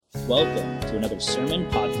welcome to another sermon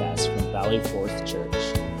podcast from Valley Fourth Church.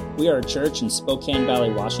 We are a church in Spokane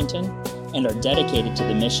Valley, Washington, and are dedicated to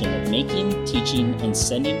the mission of making, teaching, and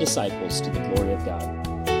sending disciples to the glory of God.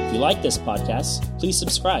 If you like this podcast, please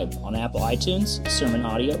subscribe on Apple iTunes, Sermon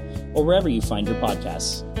Audio, or wherever you find your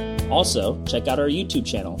podcasts. Also, check out our YouTube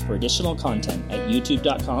channel for additional content at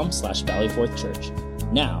youtube.com/Valley Fourth Church.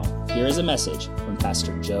 Now, here is a message from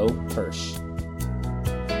Pastor Joe Hirsch.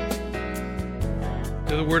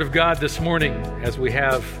 To the Word of God this morning, as we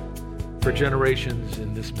have for generations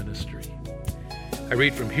in this ministry. I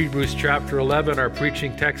read from Hebrews chapter 11, our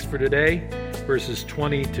preaching text for today, verses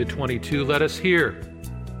 20 to 22. Let us hear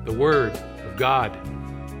the Word of God.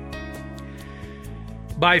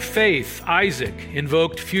 By faith, Isaac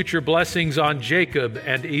invoked future blessings on Jacob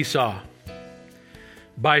and Esau.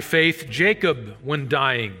 By faith, Jacob, when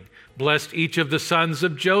dying, blessed each of the sons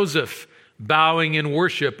of Joseph, bowing in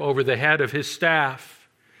worship over the head of his staff.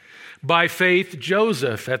 By faith,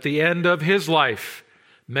 Joseph, at the end of his life,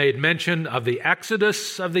 made mention of the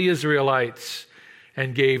exodus of the Israelites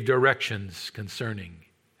and gave directions concerning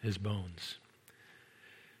his bones.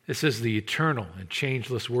 This is the eternal and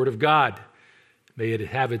changeless Word of God. May it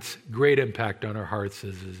have its great impact on our hearts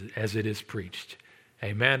as it is preached.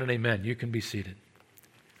 Amen and amen. You can be seated.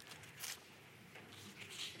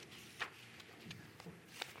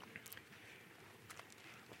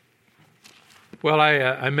 Well,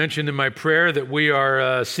 I mentioned in my prayer that we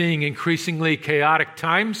are seeing increasingly chaotic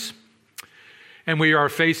times, and we are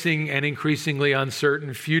facing an increasingly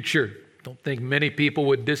uncertain future. Don't think many people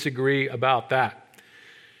would disagree about that.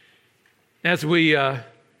 As we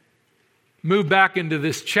move back into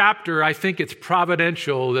this chapter, I think it's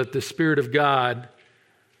providential that the Spirit of God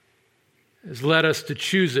has led us to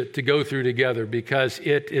choose it to go through together, because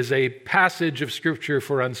it is a passage of Scripture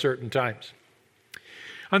for uncertain times.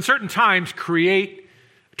 Uncertain times create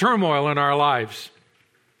turmoil in our lives,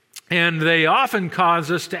 and they often cause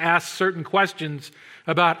us to ask certain questions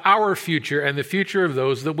about our future and the future of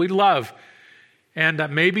those that we love. And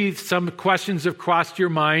maybe some questions have crossed your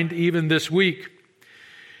mind even this week.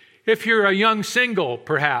 If you're a young single,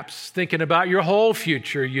 perhaps, thinking about your whole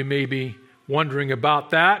future, you may be wondering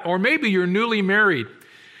about that. Or maybe you're newly married.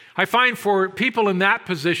 I find for people in that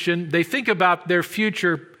position, they think about their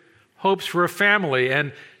future hopes for a family.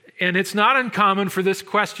 And it's not uncommon for this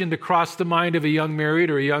question to cross the mind of a young married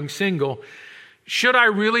or a young single. Should I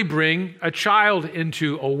really bring a child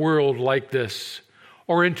into a world like this,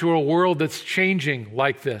 or into a world that's changing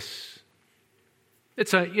like this?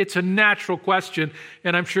 It's a natural question,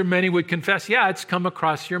 and I'm sure many would confess, yeah, it's come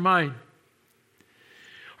across your mind.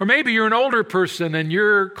 Or maybe you're an older person and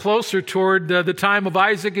you're closer toward the time of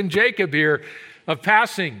Isaac and Jacob here, of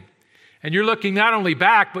passing. And you're looking not only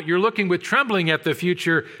back, but you're looking with trembling at the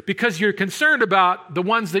future because you're concerned about the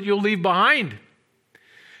ones that you'll leave behind.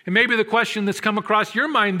 And maybe the question that's come across your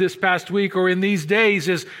mind this past week or in these days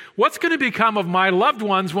is, what's going to become of my loved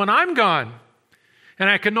ones when I'm gone? And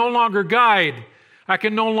I can no longer guide. I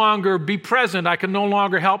can no longer be present. I can no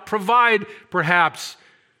longer help provide, perhaps.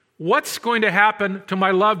 What's going to happen to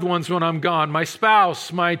my loved ones when I'm gone? My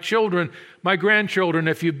spouse, my children, my grandchildren,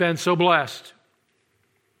 if you've been so blessed.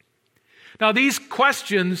 Now, these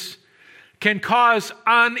questions can cause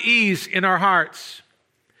unease in our hearts.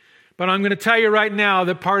 But I'm going to tell you right now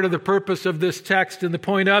that part of the purpose of this text and the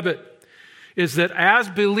point of it is that as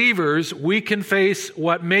believers, we can face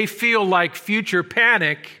what may feel like future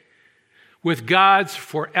panic with God's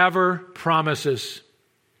forever promises.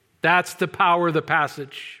 That's the power of the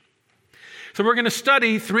passage. So we're going to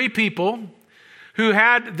study three people who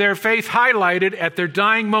had their faith highlighted at their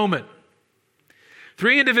dying moment.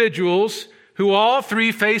 Three individuals who all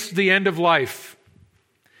three faced the end of life.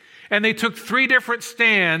 And they took three different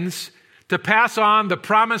stands to pass on the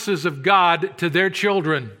promises of God to their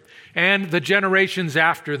children and the generations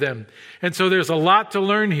after them. And so there's a lot to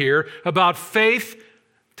learn here about faith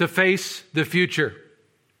to face the future.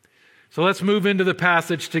 So let's move into the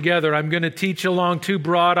passage together. I'm going to teach along two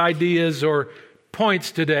broad ideas or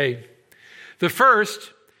points today. The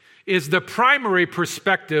first is the primary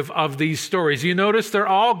perspective of these stories. You notice they're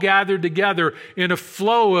all gathered together in a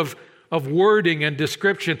flow of wording and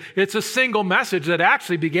description. It's a single message that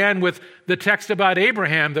actually began with the text about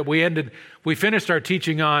Abraham that we finished our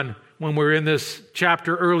teaching on when we were in this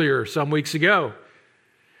chapter earlier, some weeks ago.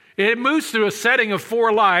 It moves through a setting of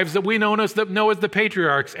four lives that we know as the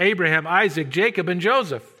patriarchs: Abraham, Isaac, Jacob, and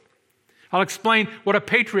Joseph. I'll explain what a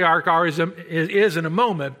patriarch is in a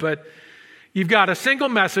moment, but you've got a single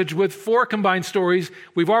message with four combined stories.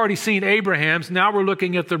 We've already seen Abraham's. Now we're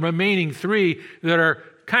looking at the remaining three that are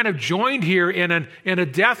kind of joined here in a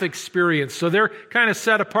death experience. So they're kind of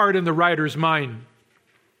set apart in the writer's mind.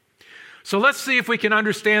 So let's see if we can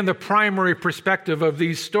understand the primary perspective of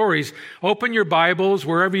these stories. Open your Bibles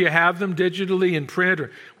wherever you have them, digitally in print,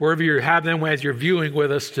 or wherever you have them as you're viewing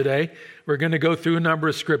with us today. We're going to go through a number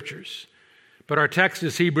of scriptures. But our text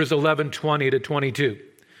is Hebrews 11:20 to 22.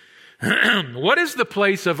 What is the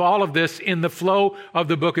place of all of this in the flow of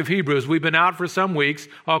the book of Hebrews? We've been out for some weeks.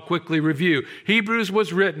 I'll quickly review. Hebrews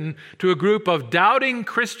was written to a group of doubting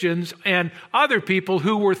Christians and other people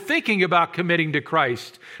who were thinking about committing to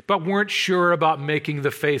Christ, but weren't sure about making the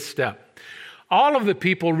faith step. All of the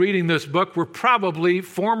people reading this book were probably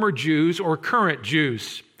former Jews or current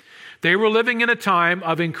Jews. They were living in a time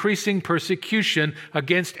of increasing persecution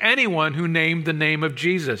against anyone who named the name of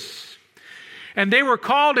Jesus. And they were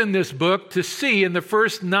called in this book to see in the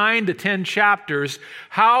first 9 to 10 chapters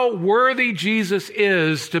how worthy Jesus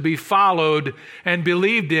is to be followed and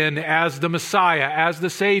believed in as the Messiah, as the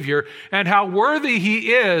Savior, and how worthy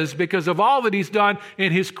he is because of all that he's done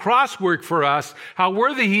in his cross work for us, how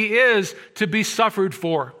worthy he is to be suffered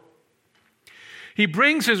for. He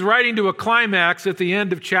brings his writing to a climax at the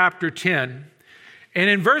end of chapter 10. And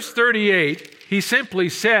in verse 38, he simply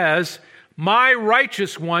says, "My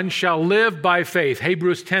righteous one shall live by faith."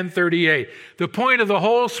 Hebrews 10:38. The point of the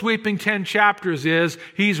whole sweeping 10 chapters is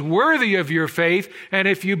he's worthy of your faith, and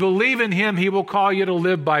if you believe in him, he will call you to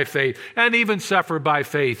live by faith and even suffer by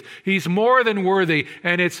faith. He's more than worthy,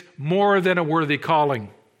 and it's more than a worthy calling.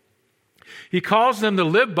 He calls them to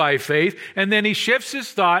live by faith, and then he shifts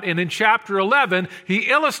his thought, and in chapter 11, he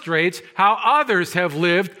illustrates how others have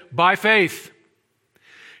lived by faith.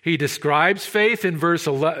 He describes faith in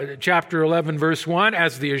chapter 11, verse 1,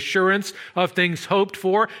 as the assurance of things hoped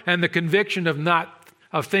for and the conviction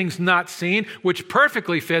of things not seen, which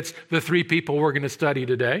perfectly fits the three people we're going to study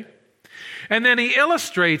today. And then he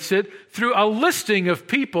illustrates it through a listing of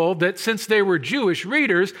people that, since they were Jewish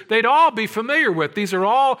readers, they'd all be familiar with. These are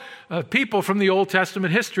all people from the Old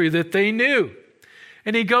Testament history that they knew.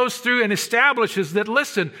 And he goes through and establishes that,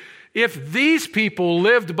 listen, if these people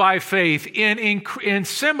lived by faith in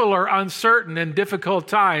similar uncertain and difficult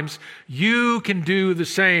times, you can do the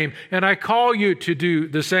same. And I call you to do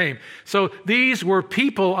the same. So these were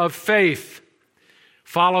people of faith.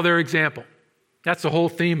 Follow their example. That's the whole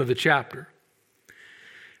theme of the chapter.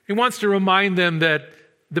 He wants to remind them that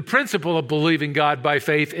the principle of believing God by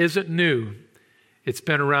faith isn't new. It's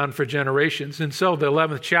been around for generations. And so the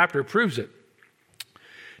 11th chapter proves it.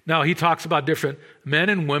 Now, he talks about different men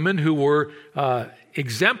and women who were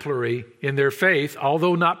exemplary in their faith,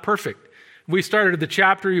 although not perfect. We started the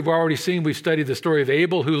chapter, you've already seen, we studied the story of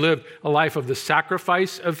Abel, who lived a life of the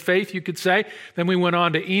sacrifice of faith, you could say. Then we went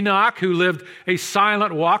on to Enoch, who lived a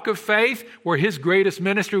silent walk of faith, where his greatest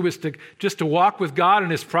ministry was just to walk with God in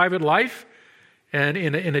his private life, and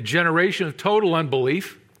in a generation of total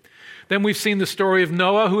unbelief. Then we've seen the story of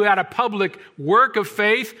Noah, who had a public work of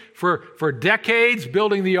faith for decades,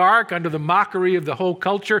 building the ark under the mockery of the whole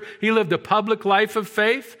culture. He lived a public life of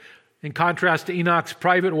faith, in contrast to Enoch's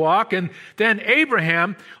private walk. And then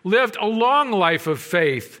Abraham lived a long life of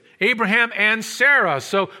faith. Abraham and Sarah,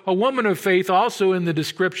 so a woman of faith also in the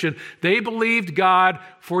description. They believed God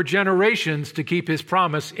for generations to keep his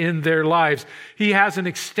promise in their lives. He has an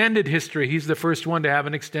extended history. He's the first one to have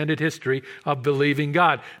an extended history of believing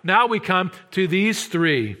God. Now we come to these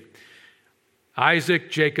three, Isaac,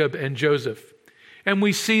 Jacob, and Joseph. And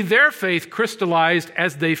we see their faith crystallized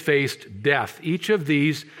as they faced death. Each of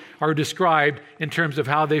these are described in terms of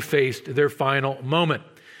how they faced their final moment.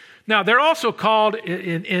 Now, they're also called,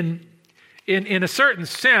 in a certain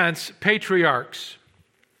sense, patriarchs.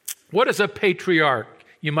 What is a patriarch?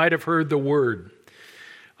 You might have heard the word.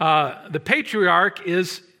 The patriarch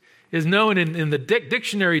is known in the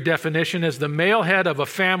dictionary definition as the male head of a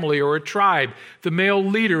family or a tribe, the male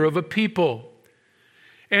leader of a people.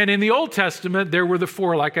 And in the Old Testament, there were the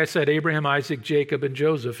four, like I said, Abraham, Isaac, Jacob, and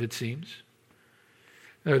Joseph, it seems.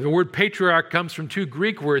 The word patriarch comes from two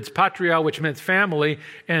Greek words, patria, which meant family,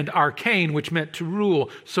 and archein, which meant to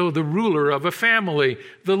rule. So the ruler of a family,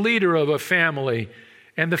 the leader of a family.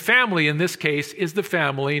 And the family in this case is the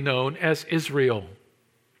family known as Israel.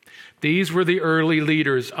 These were the early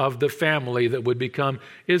leaders of the family that would become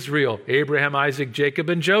Israel, Abraham, Isaac, Jacob,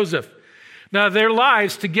 and Joseph. Now, their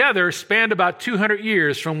lives together spanned about 200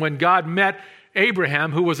 years from when God met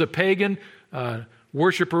Abraham, who was a pagan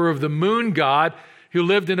worshiper of the moon god, who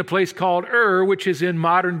lived in a place called Ur, which is in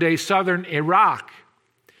modern-day southern Iraq.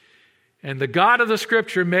 And the God of the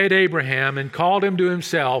Scripture made Abraham and called him to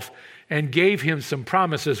himself and gave him some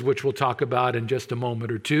promises, which we'll talk about in just a moment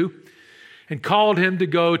or two. and called him to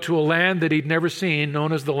go to a land that he'd never seen,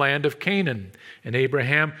 known as the land of Canaan. And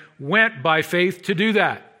Abraham went by faith to do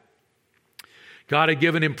that. God had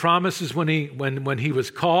given him promises when he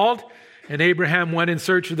was called, and Abraham went in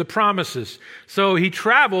search of the promises. So he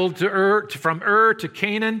traveled from Ur to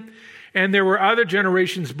Canaan, and there were other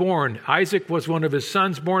generations born. Isaac was one of his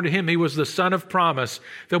sons born to him. He was the son of promise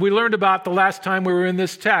that we learned about the last time we were in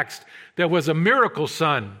this text. That was a miracle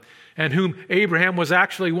son, and whom Abraham was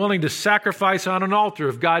actually willing to sacrifice on an altar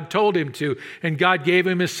if God told him to. And God gave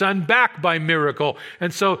him his son back by miracle.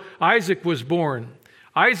 And so Isaac was born.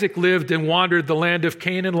 Isaac lived and wandered the land of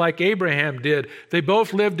Canaan like Abraham did. They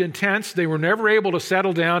both lived in tents. They were never able to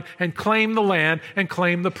settle down and claim the land and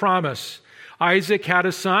claim the promise. Isaac had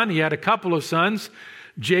a son. He had a couple of sons,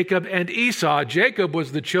 Jacob and Esau. Jacob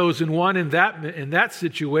was the chosen one in that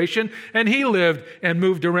situation, and he lived and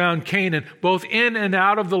moved around Canaan, both in and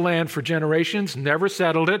out of the land for generations, never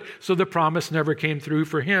settled it, so the promise never came through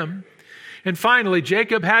for him. And finally,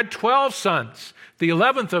 Jacob had 12 sons. The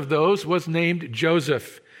 11th of those was named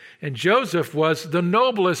Joseph. And Joseph was the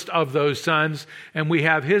noblest of those sons, and we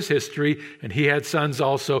have his history, and he had sons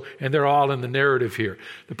also, and they're all in the narrative here.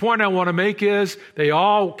 The point I want to make is they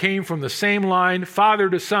all came from the same line,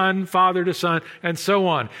 father to son, and so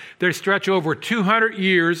on. They stretch over 200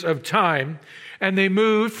 years of time, and they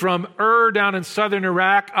moved from Ur down in southern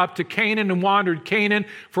Iraq up to Canaan and wandered Canaan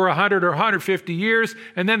for 100 or 150 years.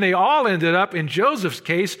 And then they all ended up, in Joseph's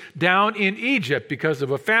case, down in Egypt because of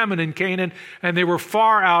a famine in Canaan. And they were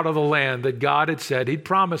far out of the land that God had said he'd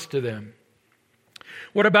promised to them.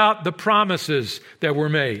 What about the promises that were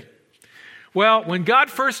made? Well, when God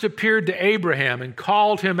first appeared to Abraham and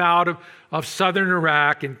called him out of southern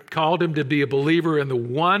Iraq and called him to be a believer in the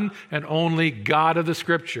one and only God of the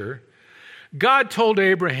Scripture, God told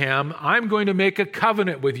Abraham, I'm going to make a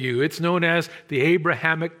covenant with you. It's known as the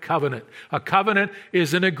Abrahamic covenant. A covenant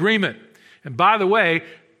is an agreement. And by the way,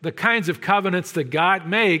 the kinds of covenants that God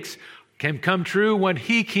makes can come true when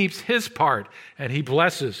he keeps his part and he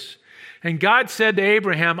blesses. And God said to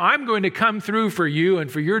Abraham, I'm going to come through for you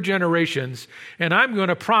and for your generations, and I'm going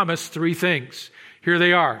to promise 3 things. Here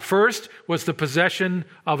they are. First was the possession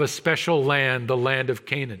of a special land, the land of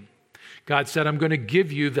Canaan. God said, I'm going to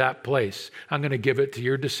give you that place. I'm going to give it to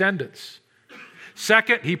your descendants.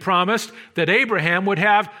 Second, he promised that Abraham would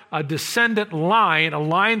have a descendant line, a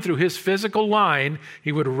line through his physical line.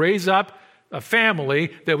 He would raise up a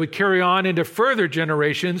family that would carry on into further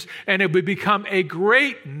generations, and it would become a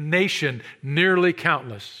great nation, nearly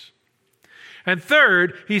countless. And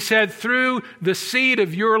third, he said, through the seed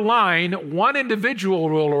of your line, one individual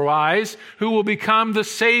will arise who will become the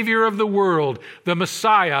Savior of the world, the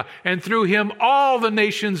Messiah, and through him all the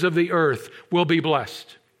nations of the earth will be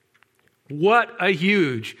blessed. What a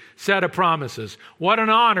huge set of promises. What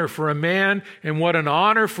an honor for a man and what an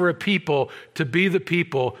honor for a people to be the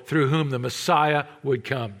people through whom the Messiah would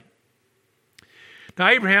come. Now,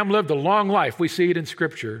 Abraham lived a long life. We see it in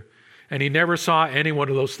Scripture, and he never saw any one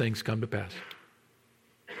of those things come to pass.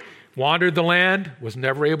 Wandered the land, was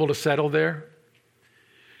never able to settle there.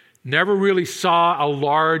 Never really saw a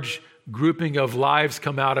large grouping of lives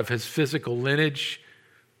come out of his physical lineage.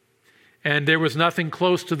 And there was nothing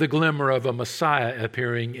close to the glimmer of a Messiah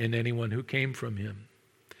appearing in anyone who came from him.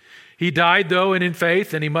 He died, though, and in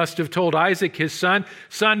faith, and he must have told Isaac, his son,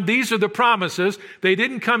 Son, these are the promises. They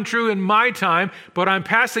didn't come true in my time, but I'm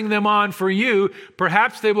passing them on for you.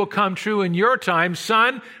 Perhaps they will come true in your time.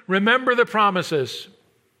 Son, remember the promises.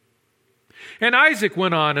 And Isaac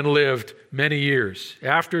went on and lived many years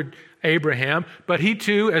after Abraham, but he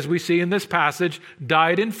too, as we see in this passage,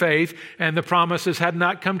 died in faith, and the promises had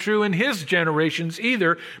not come true in his generations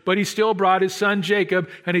either, but he still brought his son Jacob,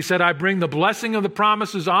 and he said, I bring the blessing of the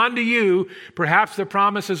promises onto you. Perhaps the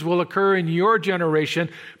promises will occur in your generation,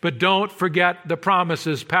 but don't forget the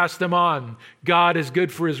promises. Pass them on. God is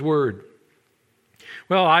good for his word.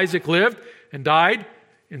 Well, Isaac lived and died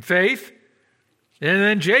in faith, and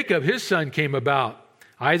then Jacob, his son, came about.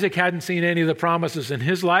 Isaac hadn't seen any of the promises in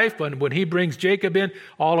his life, but when he brings Jacob in,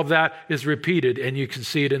 all of that is repeated, and you can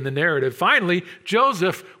see it in the narrative. Finally,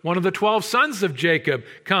 Joseph, one of the 12 sons of Jacob,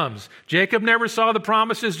 comes. Jacob never saw the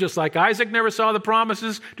promises, just like Isaac never saw the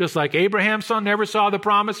promises, just like Abraham's son never saw the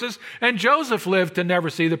promises, and Joseph lived to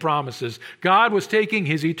never see the promises. God was taking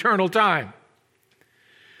his eternal time.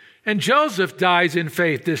 And Joseph dies in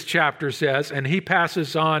faith, this chapter says, and he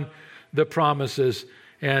passes on the promises,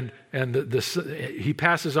 and he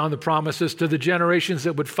passes on the promises to the generations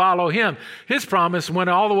that would follow him. His promise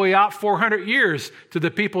went all the way out 400 years to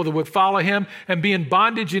the people that would follow him and be in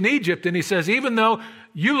bondage in Egypt. And he says, even though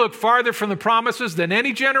you look farther from the promises than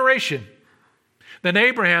any generation, then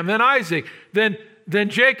Abraham, then Isaac, then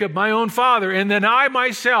Jacob, my own father, and then I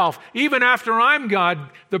myself. Even after I'm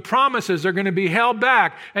God, the promises are going to be held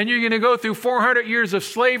back, and you're going to go through 400 years of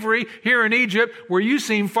slavery here in Egypt, where you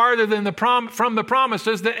seem farther than from the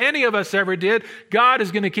promises that any of us ever did. God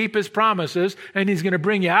is going to keep his promises, and he's going to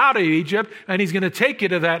bring you out of Egypt, and he's going to take you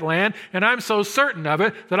to that land, and I'm so certain of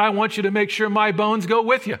it that I want you to make sure my bones go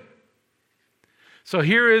with you. So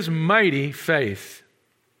here is mighty faith.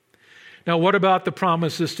 Now, what about the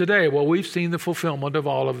promises today? Well, we've seen the fulfillment of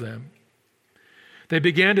all of them. They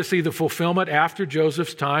began to see the fulfillment after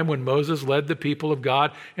Joseph's time, when Moses led the people of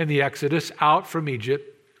God in the Exodus out from Egypt,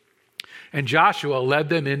 and Joshua led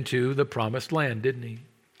them into the promised land, didn't he?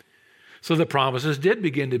 So the promises did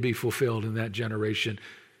begin to be fulfilled in that generation,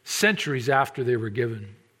 centuries after they were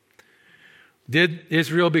given. Did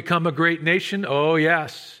Israel become a great nation? Oh,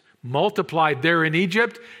 yes. Multiplied there in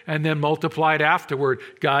Egypt and then multiplied afterward.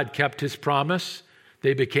 God kept his promise.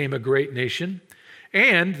 They became a great nation.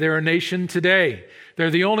 And they're a nation today.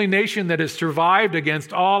 They're the only nation that has survived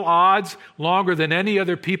against all odds longer than any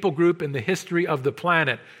other people group in the history of the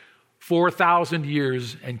planet. 4,000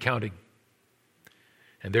 years and counting.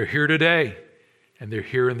 And they're here today. And they're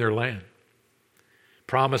here in their land.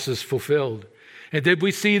 Promises fulfilled. And did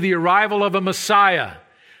we see the arrival of a Messiah?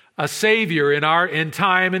 A Savior in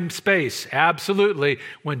time and space. Absolutely.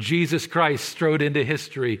 When Jesus Christ strode into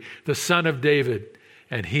history, the Son of David,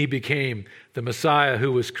 and he became the Messiah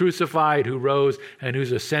who was crucified, who rose, and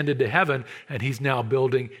who's ascended to heaven, and he's now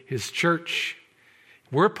building his church.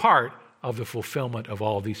 We're part of the fulfillment of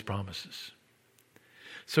all these promises.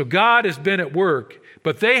 So God has been at work,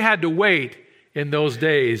 but they had to wait in those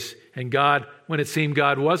days, and God, when it seemed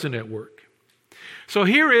God wasn't at work. So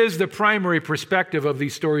here is the primary perspective of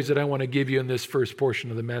these stories that I want to give you in this first portion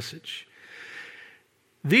of the message.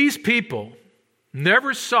 These people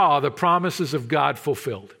never saw the promises of God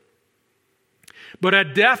fulfilled. But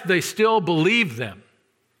at death, they still believed them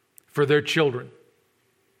for their children.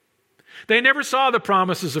 They never saw the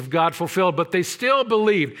promises of God fulfilled, but they still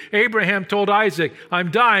believed. Abraham told Isaac,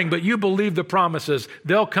 I'm dying, but you believe the promises.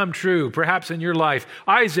 They'll come true, perhaps in your life.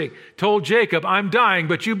 Isaac told Jacob, I'm dying,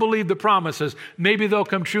 but you believe the promises. Maybe they'll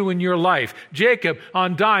come true in your life. Jacob,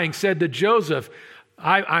 on dying, said to Joseph,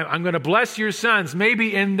 I'm going to bless your sons.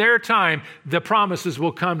 Maybe in their time, the promises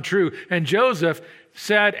will come true. And Joseph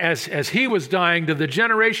said, as he was dying to the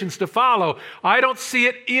generations to follow, I don't see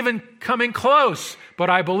it even coming close, but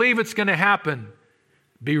I believe it's going to happen.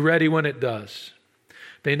 Be ready when it does.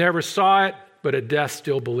 They never saw it, but at death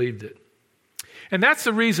still believed it. And that's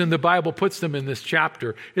the reason the Bible puts them in this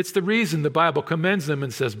chapter. It's the reason the Bible commends them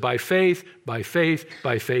and says, by faith, by faith,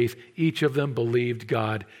 by faith, each of them believed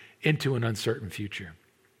God into an uncertain future.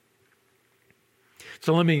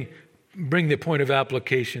 So let me bring the point of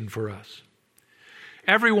application for us.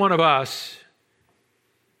 Every one of us,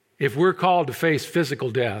 if we're called to face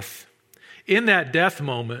physical death, in that death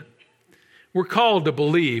moment, we're called to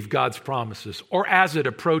believe God's promises, or as it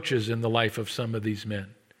approaches in the life of some of these men.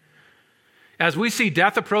 As we see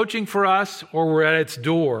death approaching for us, or we're at its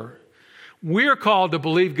door, we're called to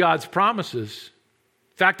believe God's promises.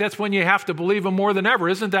 In fact, that's when you have to believe them more than ever.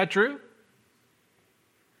 Isn't that true?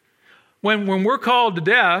 When we're called to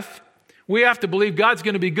death, we have to believe God's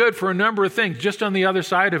going to be good for a number of things just on the other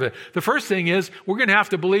side of it. The first thing is we're going to have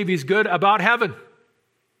to believe he's good about heaven,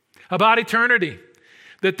 about eternity,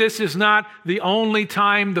 that this is not the only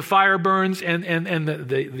time the fire burns and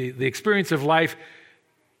the experience of life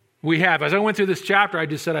we have. As I went through this chapter, I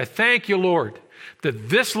just said, I thank you, Lord, that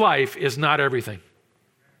this life is not everything.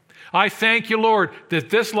 I thank you, Lord,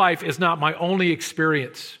 that this life is not my only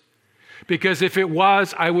experience. Because if it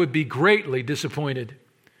was, I would be greatly disappointed,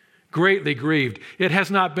 greatly grieved. It has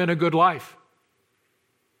not been a good life.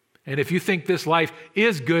 And if you think this life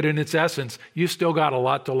is good in its essence, you still got a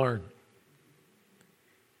lot to learn.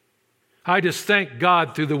 I just thank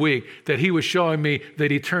God through the week that he was showing me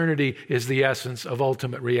that eternity is the essence of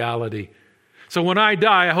ultimate reality. So when I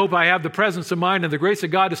die, I hope I have the presence of mind and the grace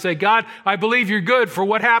of God to say, God, I believe you're good for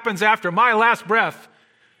what happens after my last breath.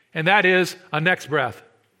 And that is a next breath.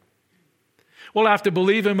 We'll have to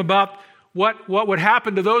believe him about what would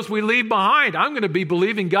happen to those we leave behind. I'm going to be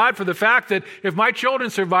believing God for the fact that if my children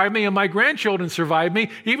survive me and my grandchildren survive me,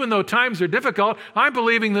 even though times are difficult, I'm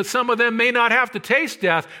believing that some of them may not have to taste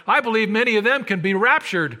death. I believe many of them can be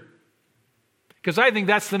raptured because I think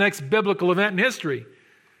that's the next biblical event in history.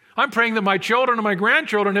 I'm praying that my children and my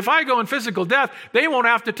grandchildren, if I go in physical death, they won't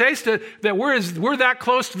have to taste it, that we're that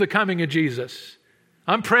close to the coming of Jesus.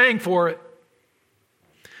 I'm praying for it.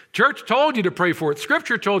 Church told you to pray for it.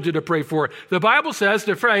 Scripture told you to pray for it. The Bible says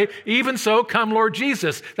to pray, even so, come Lord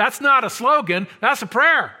Jesus. That's not a slogan. That's a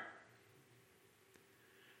prayer.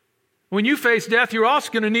 When you face death, you're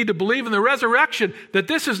also going to need to believe in the resurrection, that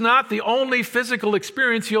this is not the only physical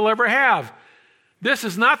experience you'll ever have. This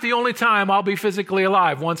is not the only time I'll be physically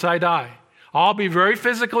alive once I die. I'll be very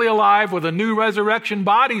physically alive with a new resurrection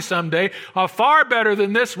body someday, far better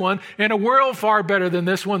than this one, in a world far better than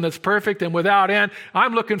this one that's perfect and without end.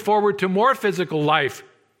 I'm looking forward to more physical life,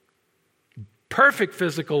 perfect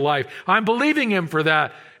physical life. I'm believing Him for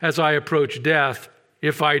that as I approach death,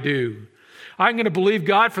 if I do. I'm going to believe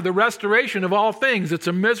God for the restoration of all things. It's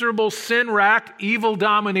a miserable, sin-racked,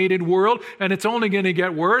 evil-dominated world, and it's only going to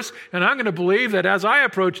get worse. And I'm going to believe that as I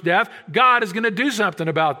approach death, God is going to do something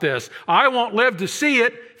about this. I won't live to see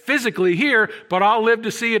it physically here, but I'll live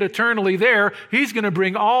to see it eternally there. He's going to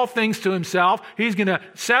bring all things to Himself. He's going to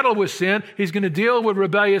settle with sin. He's going to deal with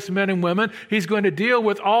rebellious men and women. He's going to deal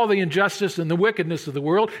with all the injustice and the wickedness of the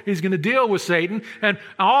world. He's going to deal with Satan, and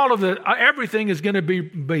all of everything is going to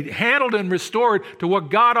be handled and restored to what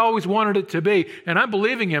God always wanted it to be. And I'm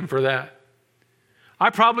believing Him for that. I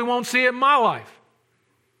probably won't see it in my life.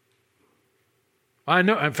 I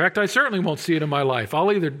know, in fact, I certainly won't see it in my life.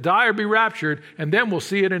 I'll either die or be raptured, and then we'll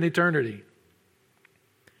see it in eternity.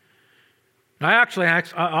 I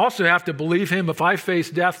also have to believe Him if I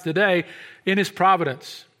face death today in His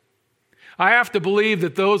providence. I have to believe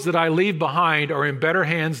that those that I leave behind are in better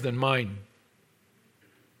hands than mine.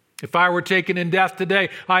 If I were taken in death today,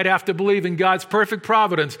 I'd have to believe in God's perfect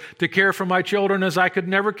providence to care for my children as I could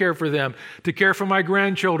never care for them, to care for my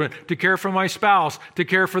grandchildren, to care for my spouse, to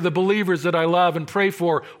care for the believers that I love and pray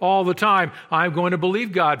for all the time. I'm going to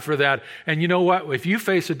believe God for that. And you know what? If you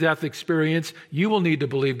face a death experience, you will need to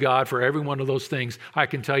believe God for every one of those things. I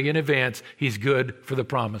can tell you in advance, He's good for the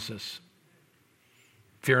promises.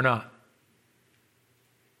 Fear not.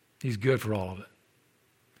 He's good for all of it.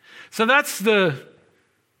 So that's the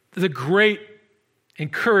great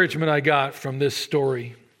encouragement I got from this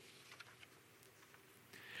story.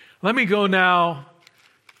 Let me go now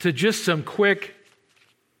to just some quick,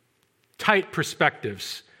 tight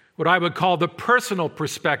perspectives, what I would call the personal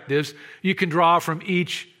perspectives you can draw from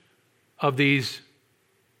each of these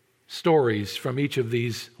stories, from each of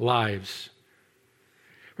these lives.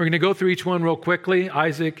 We're going to go through each one real quickly,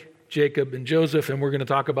 Isaac, Jacob, and Joseph, and we're going to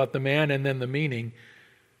talk about the man and then the meaning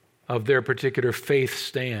of their particular faith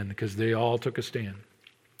stand, because they all took a stand.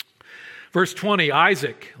 Verse 20,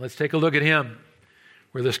 Isaac. Let's take a look at him,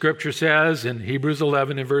 where the scripture says in Hebrews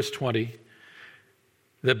 11 and verse 20,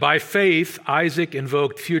 that by faith Isaac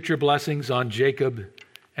invoked future blessings on Jacob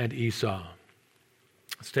and Esau.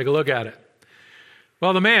 Let's take a look at it.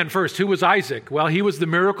 Well, the man first, who was Isaac? Well, he was the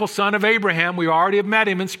miracle son of Abraham. We already have met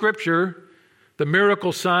him in scripture. The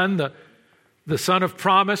miracle son, the son of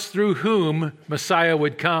promise through whom Messiah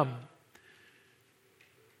would come.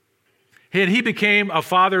 And he became a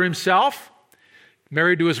father himself,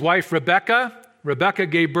 married to his wife Rebekah. Rebekah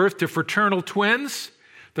gave birth to fraternal twins.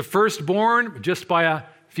 The firstborn, just by a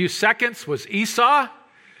few seconds, was Esau.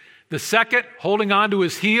 The second, holding on to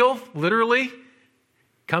his heel, literally,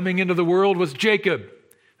 coming into the world, was Jacob.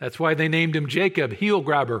 That's why they named him Jacob, heel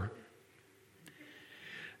grabber.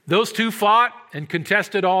 Those two fought and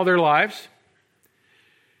contested all their lives.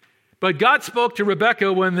 But God spoke to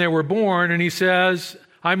Rebekah when they were born, and He says,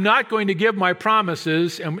 I'm not going to give my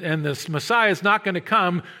promises, and this Messiah is not going to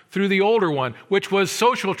come through the older one, which was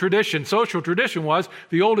social tradition. Social tradition was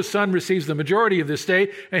the oldest son receives the majority of the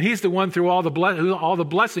estate, and he's the one through all the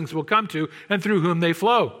blessings will come to, and through whom they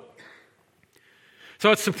flow.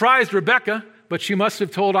 So it surprised Rebekah, but she must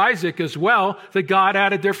have told Isaac as well that God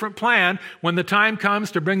had a different plan. When the time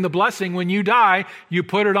comes to bring the blessing when you die, you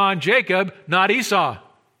put it on Jacob, not Esau.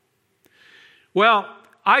 Well,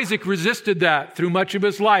 Isaac resisted that through much of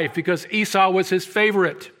his life because Esau was his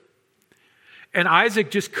favorite. And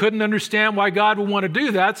Isaac just couldn't understand why God would want to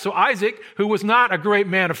do that. So Isaac, who was not a great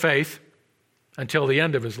man of faith until the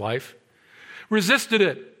end of his life, resisted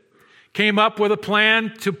it. Came up with a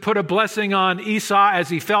plan to put a blessing on Esau as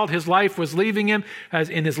he felt his life was leaving him. As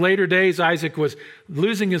in his later days, Isaac was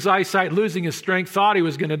losing his eyesight, losing his strength, thought he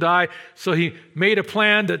was going to die. So he made a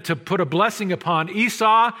plan to put a blessing upon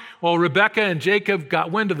Esau. Well, Rebekah and Jacob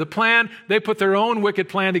got wind of the plan. They put their own wicked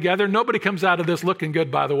plan together. Nobody comes out of this looking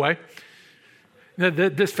good, by the way.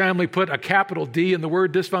 This family put a capital D in the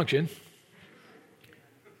word dysfunction.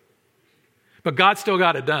 But God still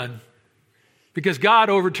got it done. Because God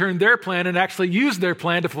overturned their plan and actually used their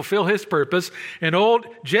plan to fulfill His purpose. And old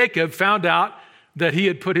Jacob found out that he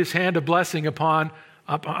had put his hand of blessing upon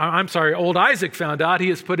old Isaac found out he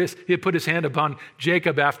had put his hand upon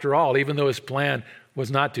Jacob after all, even though his plan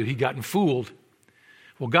was not to. He'd gotten fooled.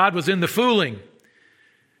 Well, God was in the fooling.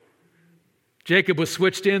 Jacob was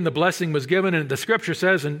switched in, the blessing was given, and the scripture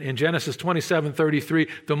says in Genesis 27:33,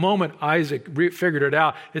 the moment Isaac figured it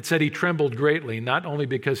out, it said he trembled greatly, not only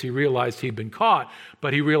because he realized he'd been caught,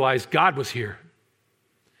 but he realized God was here.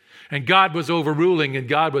 And God was overruling, and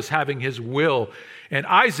God was having his will. And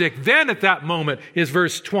Isaac then at that moment is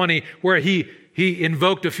verse 20, where he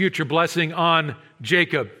invoked a future blessing on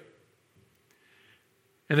Jacob.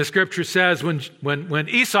 And the scripture says when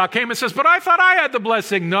Esau came and says, but I thought I had the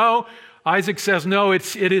blessing. No, Isaac says, no,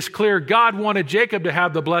 it is clear God wanted Jacob to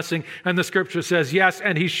have the blessing. And the scripture says, yes,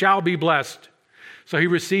 and he shall be blessed. So he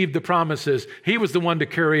received the promises. He was the one to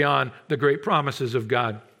carry on the great promises of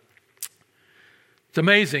God. It's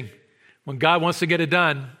amazing. When God wants to get it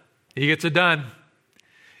done, he gets it done.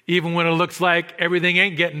 Even when it looks like everything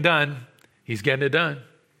ain't getting done, he's getting it done.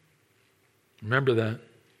 Remember that.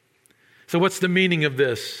 So what's the meaning of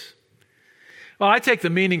this? Well, I take the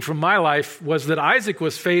meaning from my life was that Isaac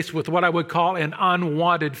was faced with what I would call an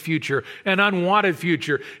unwanted future. An unwanted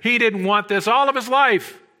future. He didn't want this all of his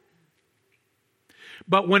life.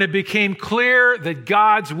 But when it became clear that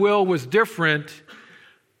God's will was different,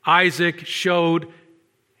 Isaac showed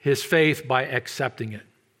his faith by accepting it.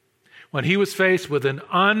 When he was faced with an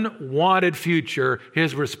unwanted future,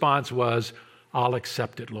 his response was, I'll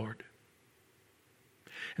accept it, Lord.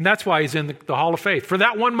 And that's why he's in the Hall of Faith. For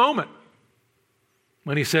that one moment,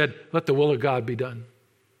 when he said, let the will of God be done.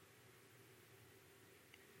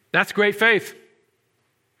 That's great faith.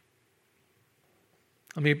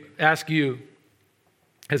 Let me ask you,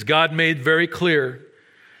 has God made very clear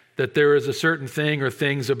that there is a certain thing or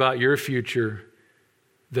things about your future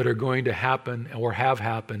that are going to happen or have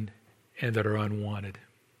happened and that are unwanted?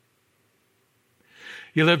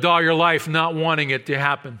 You lived all your life not wanting it to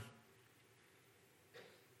happen.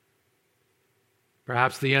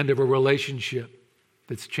 Perhaps the end of a relationship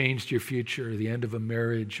that's changed your future, the end of a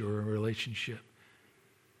marriage or a relationship.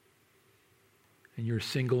 And you're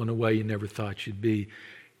single in a way you never thought you'd be.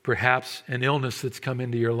 Perhaps an illness that's come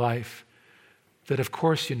into your life that of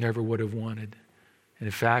course you never would have wanted. And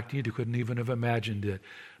in fact, you couldn't even have imagined it.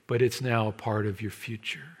 But it's now a part of your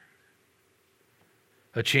future.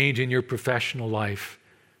 A change in your professional life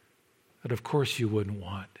that of course you wouldn't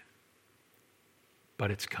want.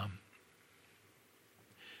 But it's come.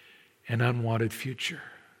 An unwanted future.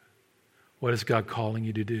 What is God calling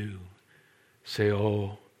you to do? Say,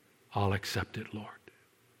 oh, I'll accept it, Lord.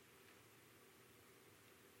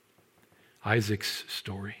 Isaac's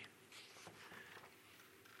story.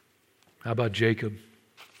 How about Jacob?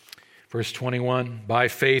 Verse 21, by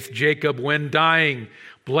faith Jacob, when dying,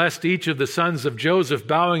 blessed each of the sons of Joseph,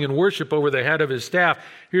 bowing in worship over the head of his staff.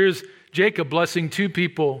 Here's Jacob blessing two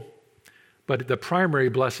people, but the primary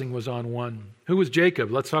blessing was on one. Who was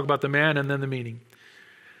Jacob? Let's talk about the man and then the meaning.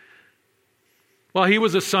 Well, he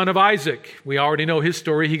was a son of Isaac. We already know his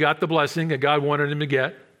story. He got the blessing that God wanted him to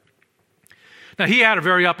get. Now, he had a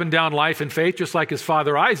very up and down life in faith, just like his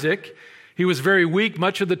father Isaac. He was very weak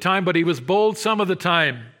much of the time, but he was bold some of the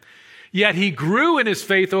time. Yet he grew in his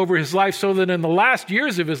faith over his life so that in the last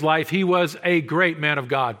years of his life, he was a great man of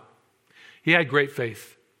God. He had great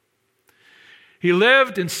faith. He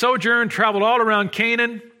lived and sojourned, traveled all around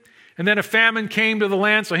Canaan, and then a famine came to the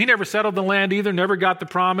land, so he never settled the land either, never got the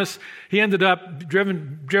promise. He ended up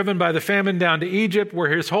driven by the famine down to Egypt, where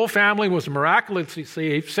his whole family was miraculously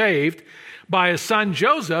saved by his son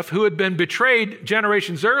Joseph, who had been betrayed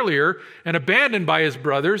generations earlier and abandoned by his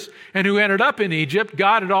brothers, and who ended up in Egypt.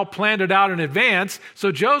 God had all planned it out in advance,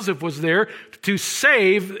 so Joseph was there to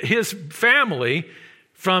save his family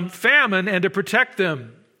from famine and to protect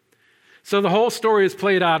them. So the whole story is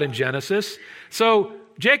played out in Genesis. So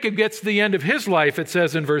Jacob gets to the end of his life, it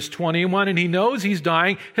says in verse 21, and he knows he's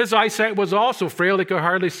dying. His eyesight was also frail. He could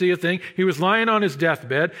hardly see a thing. He was lying on his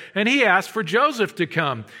deathbed, and he asked for Joseph to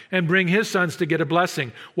come and bring his sons to get a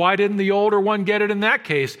blessing. Why didn't the older one get it in that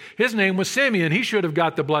case? His name was Simeon. He should have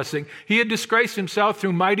got the blessing. He had disgraced himself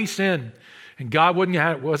through mighty sin, and God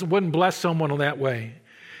wouldn't bless someone in that way.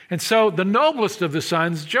 And so the noblest of the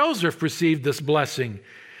sons, Joseph, received this blessing.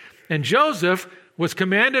 And Joseph was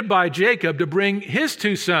commanded by Jacob to bring his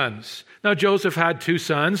two sons. Now, Joseph had two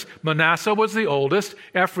sons. Manasseh was the oldest.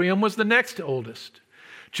 Ephraim was the next oldest.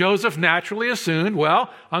 Joseph naturally assumed, well,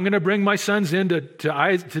 I'm going to bring my sons into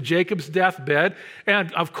Jacob's deathbed.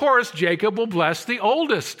 And, of course, Jacob will bless the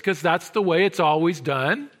oldest because that's the way it's always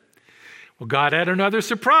done. Well, God had another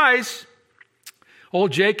surprise.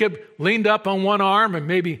 Old Jacob leaned up on one arm and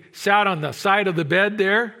maybe sat on the side of the bed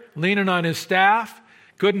there, leaning on his staff.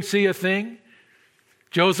 couldn't see a thing.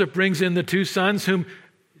 Joseph brings in the two sons whom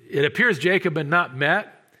it appears Jacob had not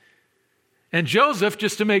met. And Joseph,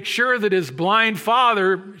 just to make sure that his blind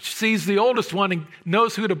father sees the oldest one and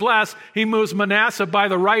knows who to bless, he moves Manasseh by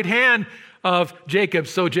the right hand of Jacob,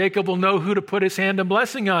 so Jacob will know who to put his hand and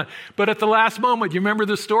blessing on. But at the last moment, you remember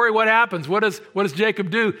the story? What happens? What does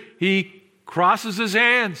Jacob do? He crosses his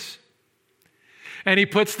hands. And he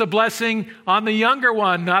puts the blessing on the younger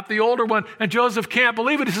one, not the older one. And Joseph can't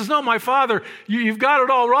believe it. He says, no, my father, you've got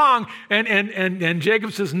it all wrong. And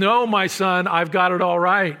Jacob says, no, my son, I've got it all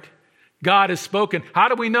right. God has spoken. How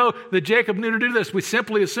do we know that Jacob knew to do this? We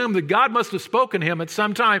simply assume that God must have spoken to him at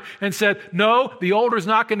some time and said, no, the older is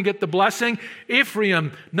not going to get the blessing.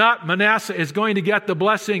 Ephraim, not Manasseh, is going to get the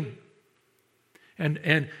blessing.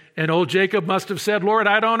 And old Jacob must have said, Lord,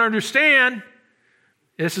 I don't understand.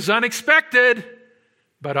 This is unexpected,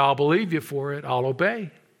 but I'll believe you for it. I'll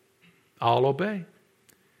obey. I'll obey.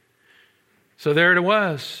 So there it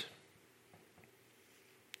was.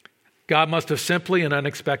 God must have simply and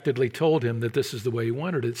unexpectedly told him that this is the way he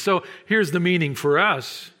wanted it. So here's the meaning for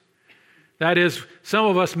us. That is, some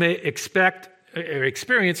of us may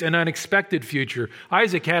experience an unexpected future.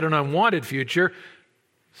 Isaac had an unwanted future.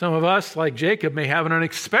 Some of us, like Jacob, may have an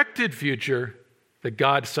unexpected future that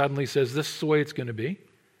God suddenly says, this is the way it's going to be.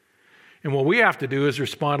 And what we have to do is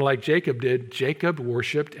respond like Jacob did. Jacob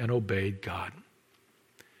worshiped and obeyed God.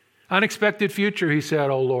 Unexpected future, he said,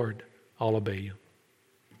 oh Lord, I'll obey you.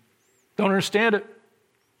 Don't understand it.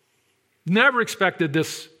 Never expected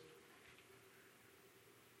this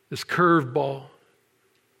curveball.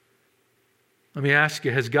 Let me ask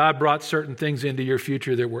you, has God brought certain things into your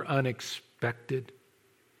future that were unexpected?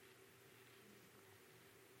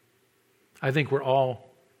 I think we're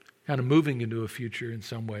all kind of moving into a future in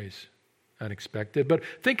some ways unexpected. But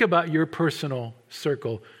think about your personal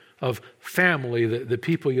circle of family, the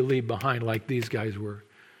people you leave behind like these guys were.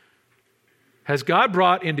 Has God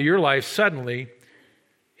brought into your life suddenly,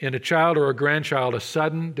 in a child or a grandchild, a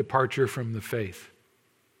sudden departure from the faith?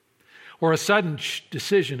 Or a sudden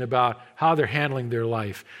decision about how they're handling their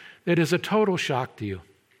life that is a total shock to you?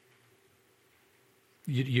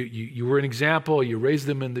 You were an example, you raised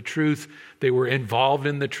them in the truth, they were involved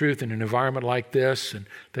in the truth in an environment like this, and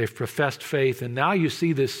they've professed faith, and now you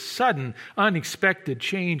see this sudden, unexpected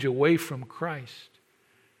change away from Christ.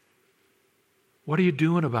 What are you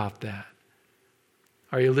doing about that?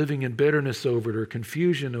 Are you living in bitterness over it or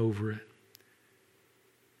confusion over it?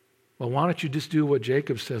 Well, why don't you just do what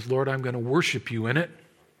Jacob says, Lord, I'm going to worship you in it,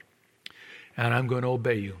 and I'm going to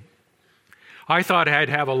obey you. I thought I'd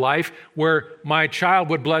have a life where my child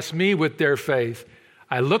would bless me with their faith.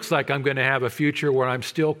 It looks like I'm going to have a future where I'm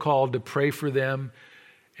still called to pray for them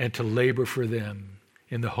and to labor for them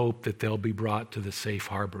in the hope that they'll be brought to the safe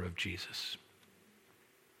harbor of Jesus.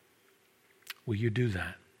 Will you do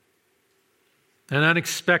that? An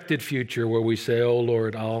unexpected future where we say, oh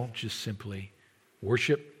Lord, I'll just simply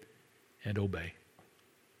worship and obey.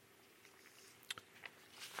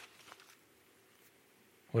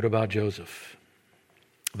 What about Joseph?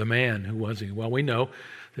 The man, who was he? Well, we know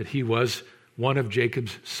that he was one of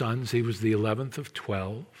Jacob's sons. He was the 11th of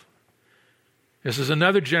 12. This is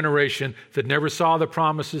another generation that never saw the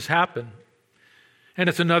promises happen. And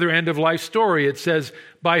it's another end-of-life story. It says,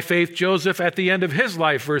 by faith, Joseph, at the end of his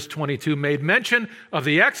life, verse 22, made mention of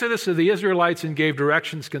the exodus of the Israelites and gave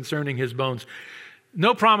directions concerning his bones.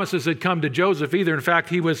 No promises had come to Joseph either. In fact,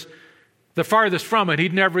 he was the farthest from it.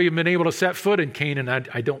 He'd never even been able to set foot in Canaan,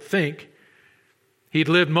 I don't think. He'd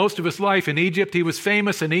lived most of his life in Egypt. He was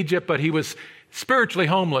famous in Egypt, but he was spiritually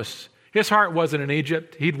homeless. His heart wasn't in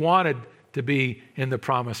Egypt. He'd wanted to be in the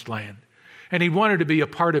promised land. And he wanted to be a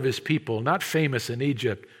part of his people, not famous in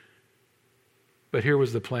Egypt. But here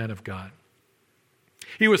was the plan of God.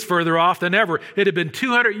 He was further off than ever. It had been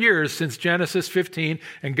 200 years since Genesis 15,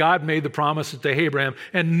 and God made the promises to Abraham,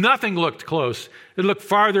 and nothing looked close. It looked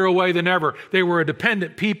farther away than ever. They were a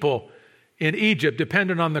dependent people in Egypt,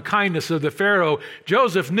 dependent on the kindness of the Pharaoh.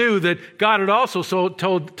 Joseph knew that God had also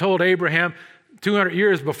told Abraham 200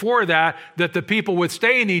 years before that the people would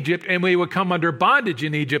stay in Egypt and we would come under bondage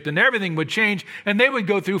in Egypt and everything would change, and they would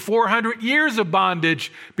go through 400 years of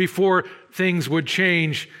bondage before things would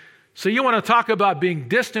change. So you want to talk about being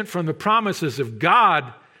distant from the promises of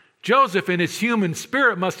God. Joseph in his human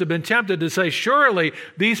spirit must have been tempted to say, surely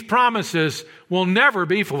these promises will never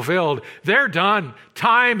be fulfilled. They're done.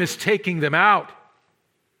 Time is taking them out.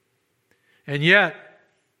 And yet,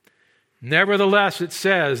 nevertheless, it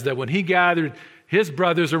says that when he gathered his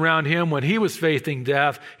brothers around him, when he was facing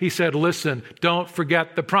death, he said, listen, don't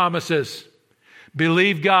forget the promises.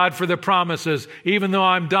 Believe God for the promises. Even though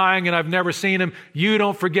I'm dying and I've never seen him, you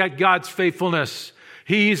don't forget God's faithfulness.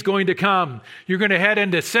 He's going to come. You're going to head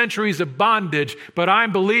into centuries of bondage, but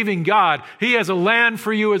I'm believing God. He has a land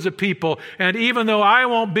for you as a people. And even though I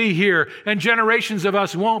won't be here, and generations of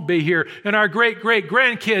us won't be here, and our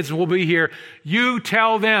great-great-grandkids will be here, you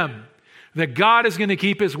tell them that God is going to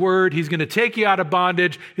keep his word. He's going to take you out of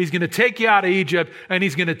bondage. He's going to take you out of Egypt, and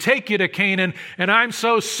he's going to take you to Canaan. And I'm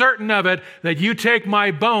so certain of it that you take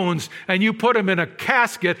my bones and you put them in a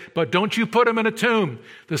casket, but don't you put them in a tomb.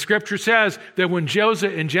 The scripture says that when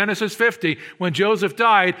Joseph, in Genesis 50, when Joseph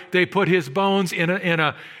died, they put his bones in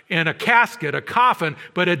a casket, a coffin,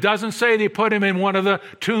 but it doesn't say they put him in one of the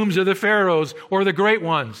tombs of the pharaohs or the great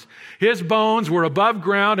ones. His bones were above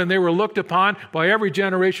ground, and they were looked upon by every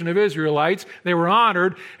generation of Israelites. They were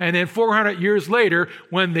honored. And then 400 years later,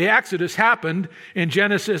 when the Exodus happened in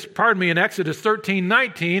Exodus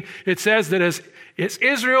 13:19, it says that as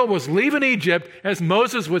Israel was leaving Egypt, as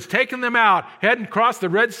Moses was taking them out, heading across the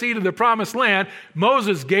Red Sea to the Promised Land,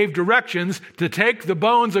 Moses gave directions to take the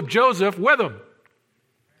bones of Joseph with them.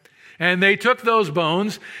 And they took those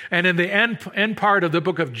bones, and in the end part of the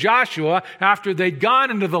book of Joshua, after they'd gone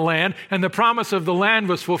into the land and the promise of the land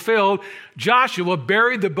was fulfilled, Joshua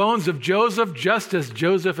buried the bones of Joseph just as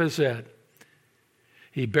Joseph has said.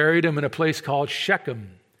 He buried them in a place called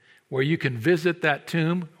Shechem, where you can visit that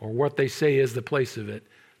tomb, or what they say is the place of it,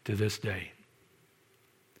 to this day.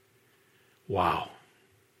 Wow.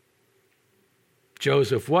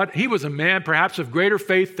 Joseph, what? He was a man perhaps of greater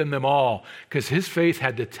faith than them all, because his faith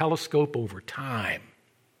had to telescope over time.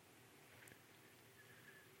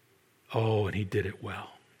 Oh, and he did it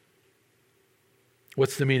well.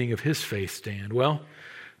 What's the meaning of his faith, Stan? Well,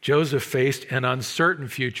 Joseph faced an uncertain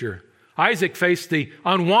future. Isaac faced the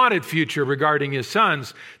unwanted future regarding his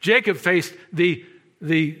sons. Jacob faced the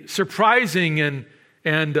surprising and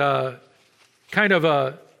kind of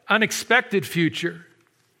a unexpected future.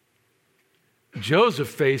 Joseph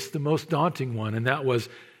faced the most daunting one, and that was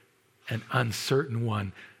an uncertain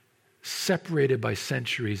one, separated by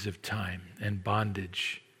centuries of time and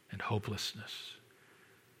bondage and hopelessness.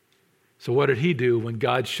 So what did he do when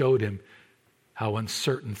God showed him how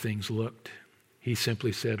uncertain things looked? He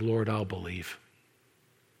simply said, Lord, I'll believe.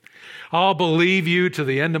 I'll believe you to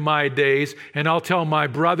the end of my days, and I'll tell my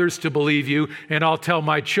brothers to believe you, and I'll tell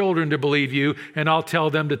my children to believe you, and I'll tell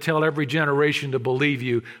them to tell every generation to believe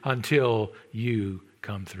you until you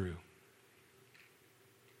come through.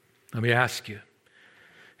 Let me ask you,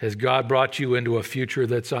 has God brought you into a future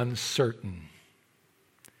that's uncertain?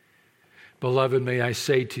 Beloved, may I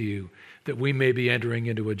say to you that we may be entering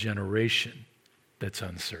into a generation that's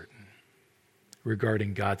uncertain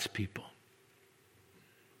regarding God's people.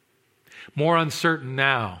 More uncertain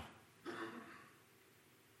now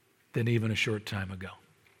than even a short time ago.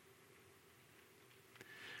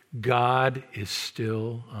 God is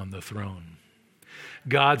still on the throne.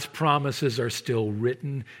 God's promises are still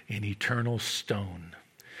written in eternal stone.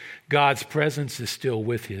 God's presence is still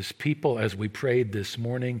with his people as we prayed this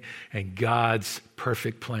morning, and God's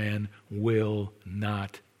perfect plan will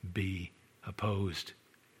not be opposed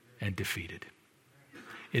and defeated.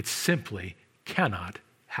 It simply cannot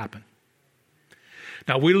happen.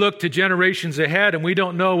 Now, we look to generations ahead, and we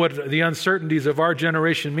don't know what the uncertainties of our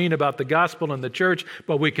generation mean about the gospel and the church,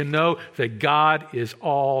 but we can know that God is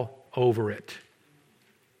all over it.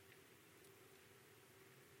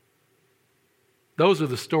 Those are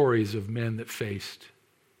the stories of men that faced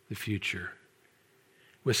the future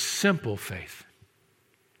with simple faith.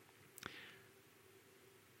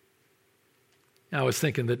 Now, I was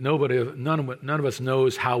thinking that none of us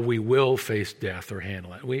knows how we will face death or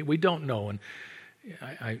handle it. We don't know, and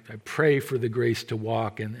I pray for the grace to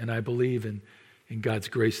walk, and I believe in God's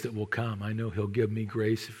grace that will come. I know he'll give me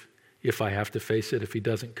grace if I have to face it, if he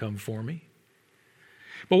doesn't come for me.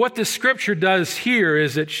 But what this scripture does here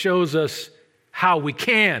is it shows us how we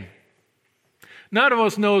can. None of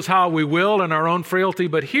us knows how we will in our own frailty,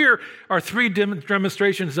 but here are three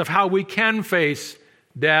demonstrations of how we can face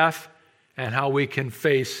death and how we can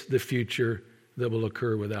face the future that will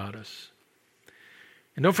occur without us.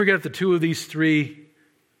 And don't forget that two of these three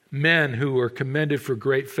men who were commended for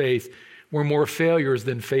great faith were more failures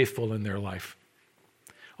than faithful in their life.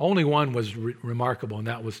 Only one was remarkable, and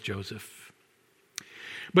that was Joseph.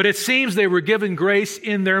 But it seems they were given grace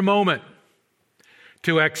in their moment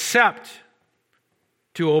to accept,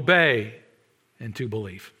 to obey, and to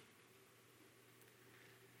believe.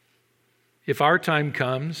 If our time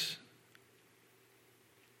comes,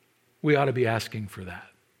 we ought to be asking for that.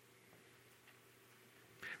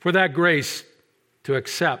 For that grace to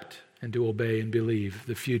accept and to obey and believe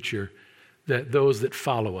the future that those that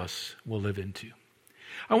follow us will live into.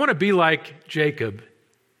 I want to be like Jacob,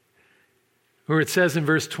 where it says in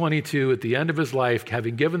verse 22, at the end of his life,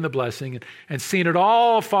 having given the blessing and seen it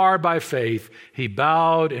all afar by faith, he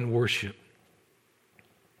bowed and worshiped.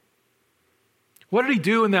 What did he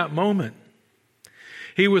do in that moment?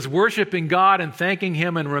 He was worshiping God and thanking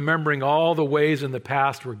him and remembering all the ways in the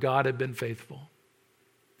past where God had been faithful.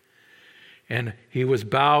 And he was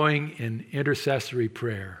bowing in intercessory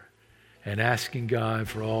prayer and asking God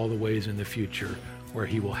for all the ways in the future where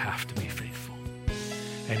he will have to be faithful.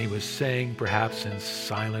 And he was saying, perhaps in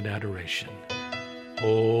silent adoration,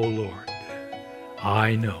 "Oh Lord,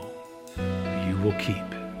 I know you will keep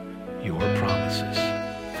your promises